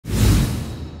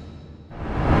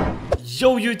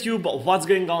Yo YouTube, what's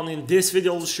going on? In this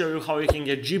video I'll show you how you can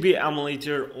get GBA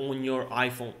Emulator on your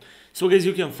iPhone. So guys,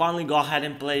 you can finally go ahead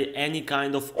and play any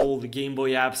kind of old Game Boy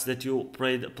apps that you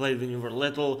played when you were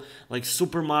little, like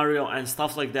Super Mario and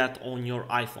stuff like that on your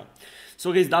iPhone.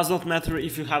 So guys, does not matter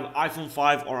if you have iPhone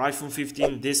 5 or iPhone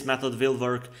 15, this method will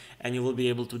work and you will be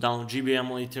able to download GBA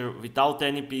Emulator without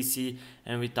any PC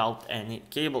and without any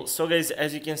cable. So guys,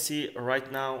 as you can see right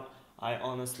now, I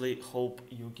honestly hope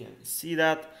you can see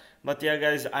that. But yeah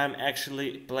guys, I'm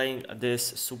actually playing this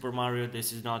Super Mario.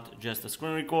 This is not just a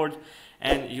screen record,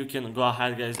 and you can go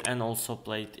ahead guys and also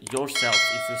play it yourself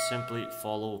if you simply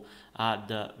follow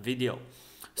the video.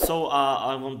 So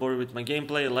I won't bore you with my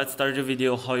gameplay. Let's start the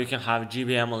video how you can have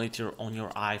GBA Emulator on your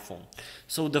iPhone.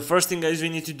 So the first thing guys we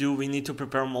need to do, we need to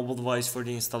prepare a mobile device for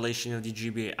the installation of the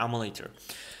GBA Emulator.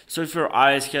 So if your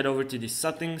iOS, head over to the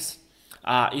settings.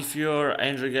 If you're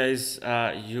Android guys,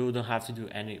 you don't have to do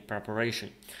any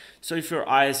preparation. So if your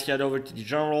iOS, head over to the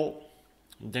general,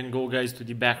 then go guys to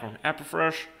the background app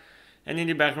refresh, and in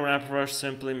the background app refresh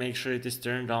simply make sure it is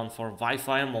turned on for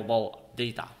Wi-Fi and mobile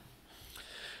data.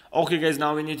 Okay guys,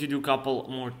 now we need to do a couple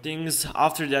more things.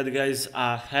 After that guys,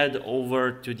 head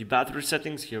over to the battery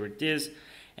settings, here it is,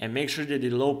 and make sure that the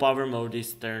low power mode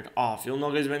is turned off. You'll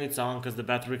know guys when it's on because the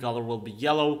battery color will be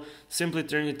yellow. Simply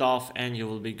turn it off and you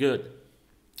will be good.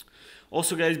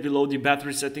 Also guys, below the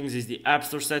battery settings is the App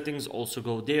Store settings. Also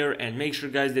go there and make sure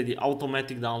guys that the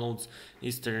automatic downloads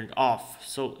is turned off.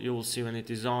 So you will see when it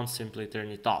is on, simply turn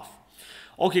it off.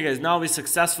 Okay guys, now we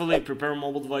successfully prepare a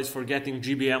mobile device for getting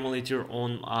GBA Emulator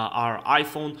on our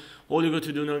iPhone. All you got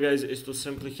to do now guys is to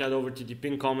simply head over to the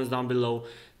pinned comments down below.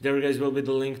 There guys will be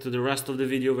the link to the rest of the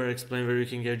video where I explain where you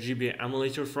can get GBA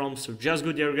Emulator from. So just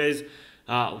go there guys.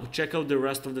 Check out the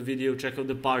rest of the video, check out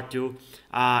the part 2,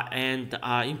 and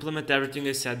implement everything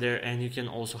I said there, and you can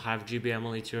also have GBA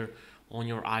Emulator on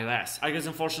your iOS. I guess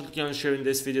unfortunately can't share in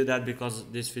this video that because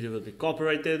this video will be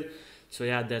copyrighted, so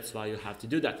yeah, that's why you have to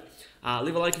do that.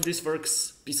 Leave a like if this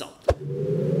works. Peace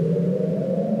out.